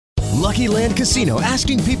Lucky Land Casino,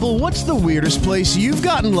 asking people, what's the weirdest place you've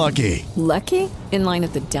gotten lucky? Lucky? In line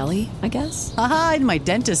at the deli, I guess? Aha, in my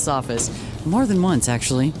dentist's office. More than once,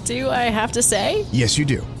 actually. Do I have to say? Yes, you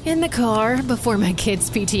do. In the car before my kids'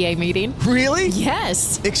 PTA meeting. Really?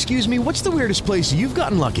 Yes. Excuse me, what's the weirdest place you've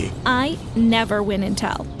gotten lucky? I never win and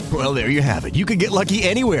tell. Well, there you have it. You can get lucky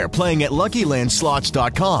anywhere, playing at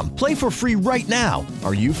LuckyLandSlots.com. Play for free right now.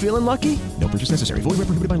 Are you feeling lucky? No purchase necessary. Void where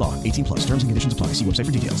prohibited by law. 18 plus. Terms and conditions apply. See website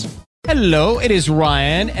for details. Hello, it is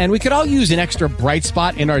Ryan, and we could all use an extra bright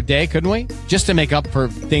spot in our day, couldn't we? Just to make up for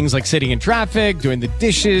things like sitting in traffic, doing the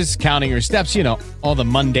dishes, counting your steps, you know, all the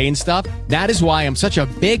mundane stuff. That is why I'm such a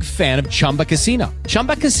big fan of Chumba Casino.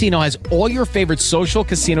 Chumba Casino has all your favorite social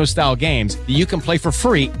casino-style games that you can play for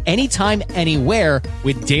free anytime, anywhere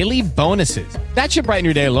with daily bonuses. That should brighten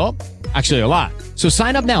your day a little. Actually, a lot. So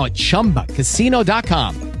sign up now at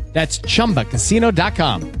ChumbaCasino.com. That's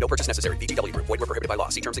ChumbaCasino.com. No purchase necessary. VGW Group. Void where prohibited by law.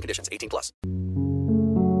 See terms and conditions. 18 plus.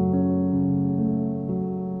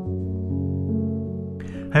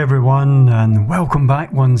 Hey everyone, and welcome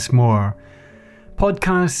back once more.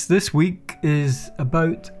 Podcast this week is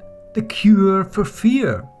about the cure for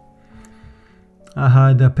fear. I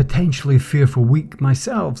had a potentially fearful week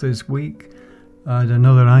myself this week. I had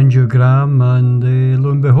another angiogram, and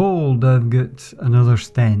lo and behold, I've got another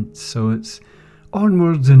stent. So it's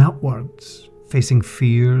onwards and upwards, facing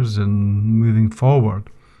fears and moving forward.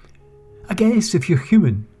 I guess if you're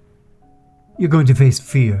human, you're going to face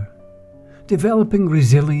fear. Developing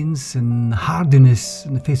resilience and hardiness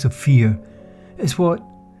in the face of fear is what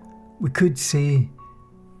we could say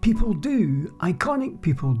people do, iconic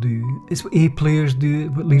people do. It's what A players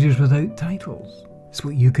do, what leaders without titles. It's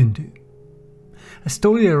what you can do. A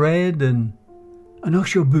story I read in an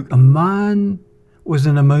Osho book, a man was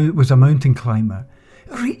a mountain climber.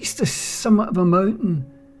 He reached the summit of a mountain,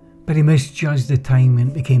 but he misjudged the time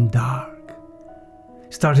and it became dark.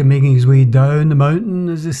 Started making his way down the mountain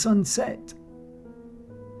as the sun set.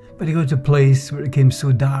 But he got to a place where it became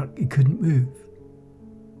so dark he couldn't move.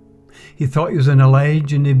 He thought he was on a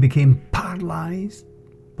ledge and he became paralysed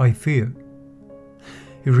by fear.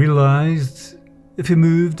 He realised if he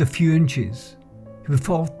moved a few inches, he would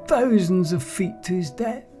fall thousands of feet to his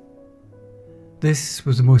death. This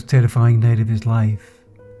was the most terrifying night of his life.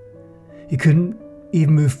 He couldn't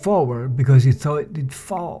even move forward because he thought he'd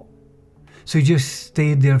fall. So he just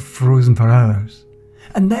stayed there frozen for hours.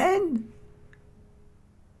 And then,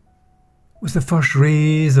 with the first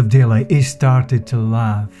rays of daylight, he started to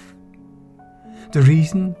laugh. The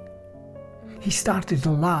reason he started to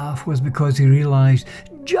laugh was because he realised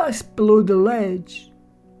just below the ledge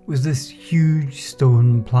was this huge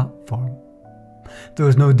stone platform. There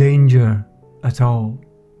was no danger at all.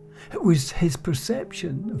 It was his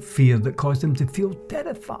perception of fear that caused him to feel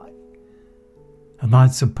terrified. And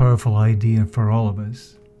that's a powerful idea for all of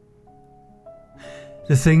us.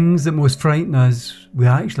 The things that most frighten us, we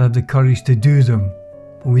actually have the courage to do them.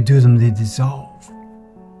 When we do them, they dissolve.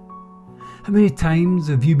 How many times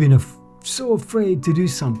have you been so afraid to do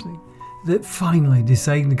something that finally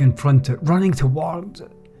deciding to confront it, running towards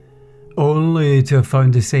it, only to have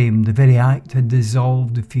found the same, the very act had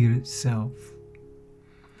dissolved the fear itself?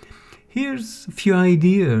 Here's a few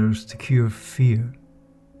ideas to cure fear.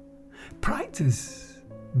 Practice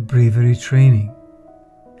bravery training.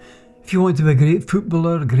 If you want to be a great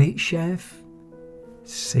footballer, a great chef,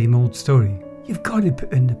 same old story. You've got to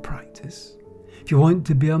put in the practice. If you want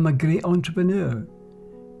to become a great entrepreneur,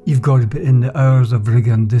 you've got to put in the hours of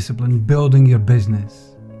rigour and discipline building your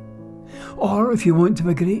business. Or if you want to be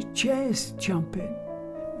a great chess champion,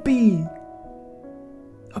 be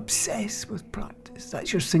obsessed with practice.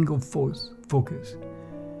 That's your single focus.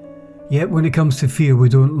 Yet when it comes to fear, we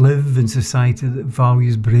don't live in society that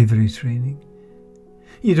values bravery training.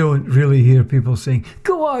 You don't really hear people saying,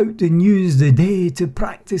 go out and use the day to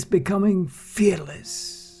practice becoming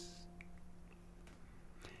fearless.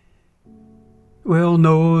 We all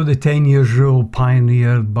know the 10 years rule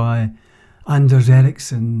pioneered by Anders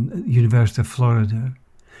Ericsson at the University of Florida.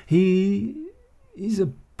 He's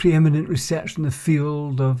a preeminent researcher in the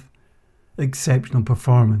field of exceptional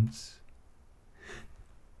performance.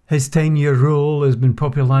 His 10-year rule has been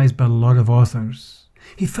popularised by a lot of authors.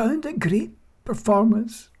 He found that great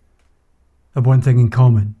performers have one thing in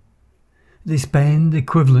common. They spend the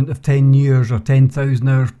equivalent of 10 years or 10,000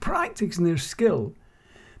 hours practicing their skill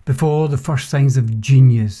before the first signs of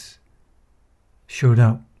genius showed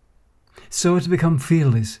up. So to become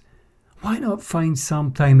fearless, why not find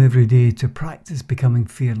some time every day to practice becoming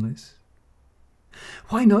fearless?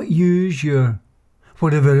 Why not use your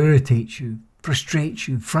whatever irritates you, frustrates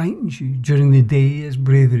you, frightens you during the day as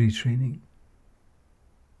bravery training?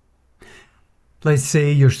 Let's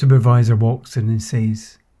say your supervisor walks in and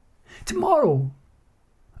says, "Tomorrow,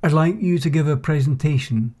 I'd like you to give a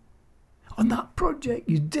presentation on that project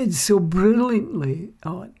you did so brilliantly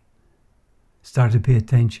on." Start to pay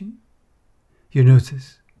attention. You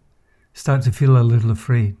notice. Start to feel a little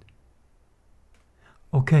afraid.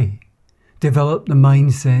 Okay, develop the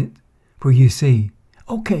mindset where you say,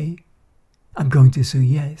 "Okay, I'm going to say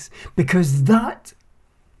yes," because that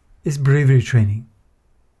is bravery training.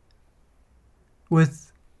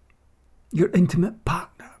 With your intimate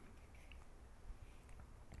partner,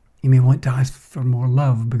 you may want to ask for more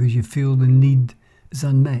love because you feel the need is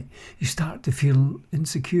unmet. You start to feel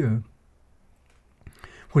insecure.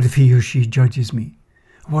 What if he or she judges me?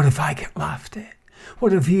 What if I get laughed at?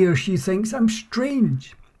 What if he or she thinks I'm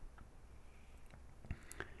strange?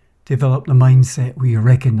 Develop the mindset where you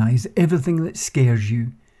recognise everything that scares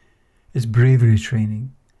you is bravery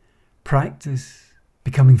training. Practice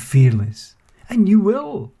becoming fearless, and you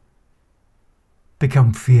will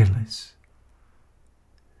become fearless.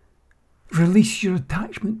 Release your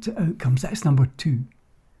attachment to outcomes. That's number 2.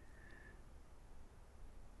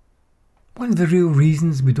 One of the real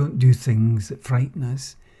reasons we don't do things that frighten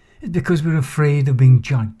us is because we're afraid of being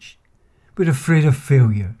judged. We're afraid of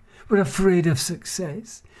failure. We're afraid of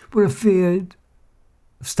success. We're afraid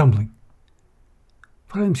of stumbling.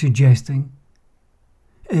 What I'm suggesting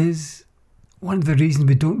is one of the reasons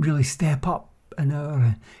we don't really step up in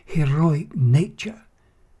our heroic nature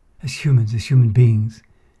as humans, as human beings,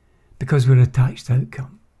 because we're attached to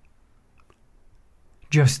outcome.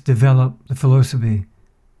 Just develop the philosophy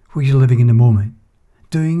where you're living in the moment,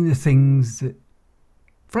 doing the things that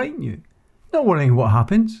frighten you, not worrying what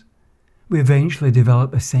happens. We eventually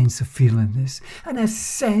develop a sense of fearlessness and a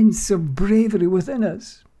sense of bravery within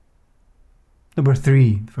us. Number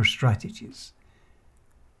 3 for strategies.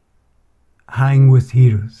 Hang with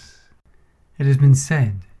heroes. It has been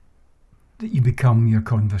said that you become your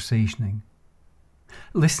conversationing.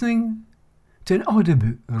 Listening to an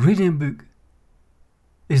audiobook, reading a book,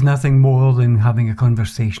 is nothing more than having a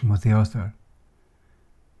conversation with the author.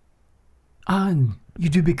 And you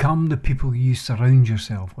do become the people you surround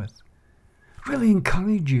yourself with. Really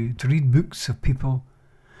encourage you to read books of people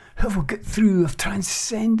who have got through, have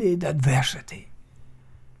transcended adversity.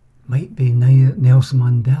 Might be Nelson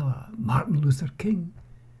Mandela, Martin Luther King,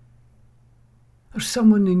 or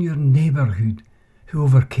someone in your neighbourhood who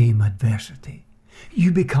overcame adversity.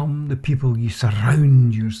 You become the people you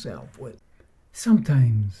surround yourself with.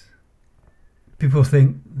 Sometimes people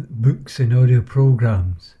think that books and audio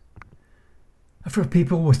programs are for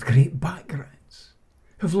people with great backgrounds,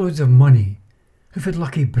 who've loads of money, who've had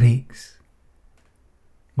lucky breaks.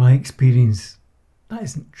 My experience, that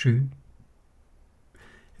isn't true.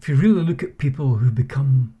 If you really look at people who've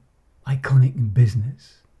become iconic in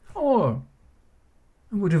business, or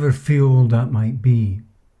in whatever field that might be,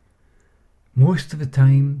 most of the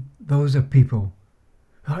time those are people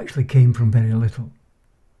who actually came from very little.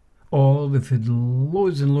 Or they've had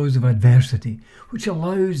loads and loads of adversity, which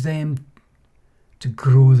allows them to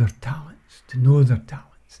grow their talents, to know their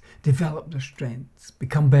talents, develop their strengths,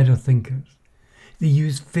 become better thinkers. They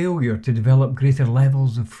use failure to develop greater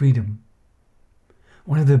levels of freedom.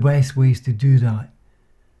 One of the best ways to do that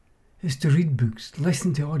is to read books,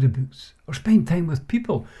 listen to audiobooks, or spend time with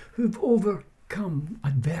people who've overcome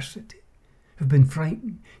adversity, who've been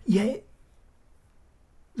frightened, yet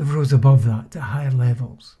they've rose above that to higher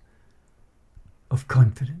levels of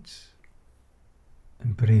confidence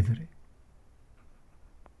and bravery.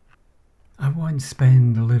 I once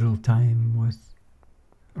spent a little time with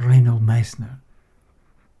Reynold Messner,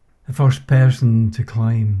 the first person to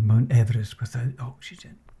climb Mount Everest without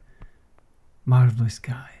oxygen. Marvellous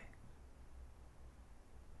guy.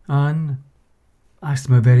 And asked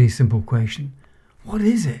him a very simple question. What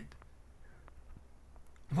is it?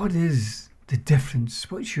 What is the difference?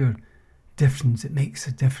 What's your difference that makes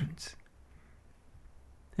a difference?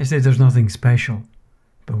 He said, there's nothing special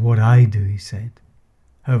but what I do, he said.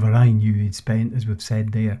 However, I knew he'd spent, as we've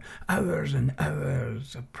said there, hours and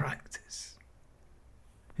hours of practice.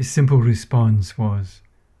 His simple response was,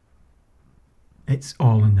 it's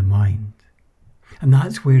all in the mind. And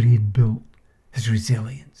that's where he'd built his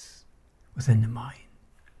resilience, within the mind.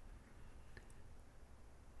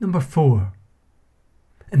 Number 4,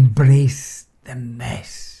 embrace the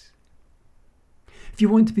mess. If you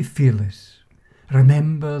want to be fearless,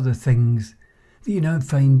 remember the things that you now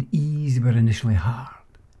find easy were initially hard.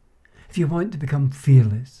 If you want to become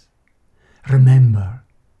fearless, remember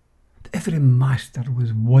that every master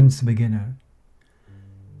was once a beginner.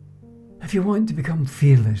 If you want to become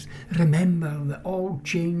fearless, remember that all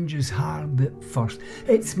change is hard at first.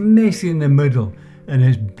 It's messy in the middle and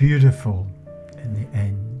it's beautiful in the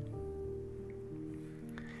end.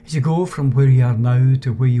 As you go from where you are now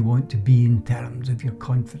to where you want to be in terms of your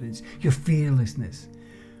confidence, your fearlessness,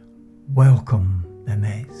 welcome the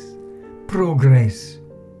mess. Progress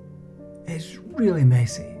is really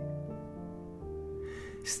messy.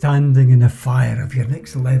 Standing in the fire of your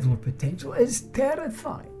next level of potential is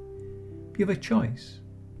terrifying. You have a choice.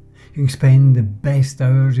 You can spend the best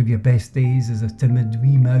hours of your best days as a timid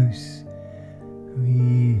wee mouse,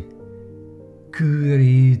 wee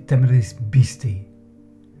coorie timorous beastie.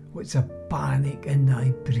 What's a panic in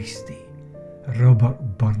thy priestie?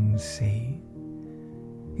 Robert Burns say.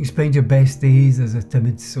 You can spend your best days as a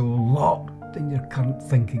timid soul, locked in your current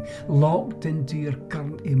thinking, locked into your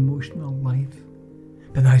current emotional life.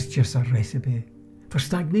 But that's just a recipe for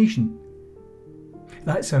stagnation.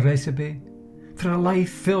 That's a recipe for a life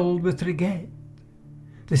filled with regret.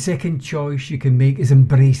 The second choice you can make is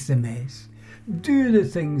embrace the mess. Do the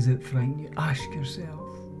things that frighten you. Ask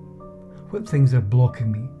yourself, what things are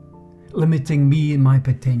blocking me, limiting me and my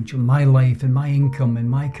potential, my life and my income and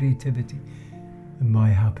my creativity and my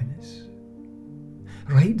happiness?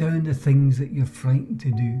 Write down the things that you're frightened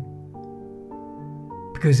to do,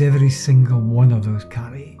 because every single one of those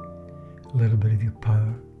carry a little bit of your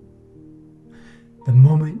power. The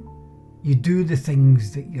moment you do the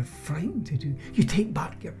things that you're frightened to do, you take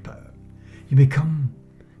back your power. You become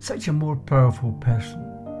such a more powerful person.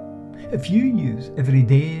 If you use every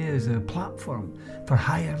day as a platform for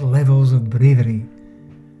higher levels of bravery,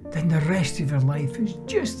 then the rest of your life is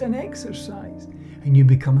just an exercise and you're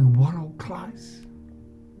becoming world class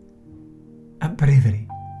at bravery.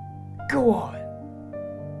 Go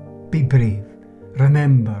on. Be brave.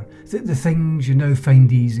 Remember that the things you now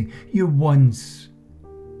find easy, you once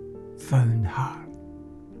found hard.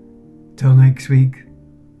 Till next week,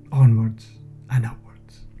 onwards and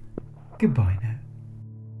upwards. Goodbye now.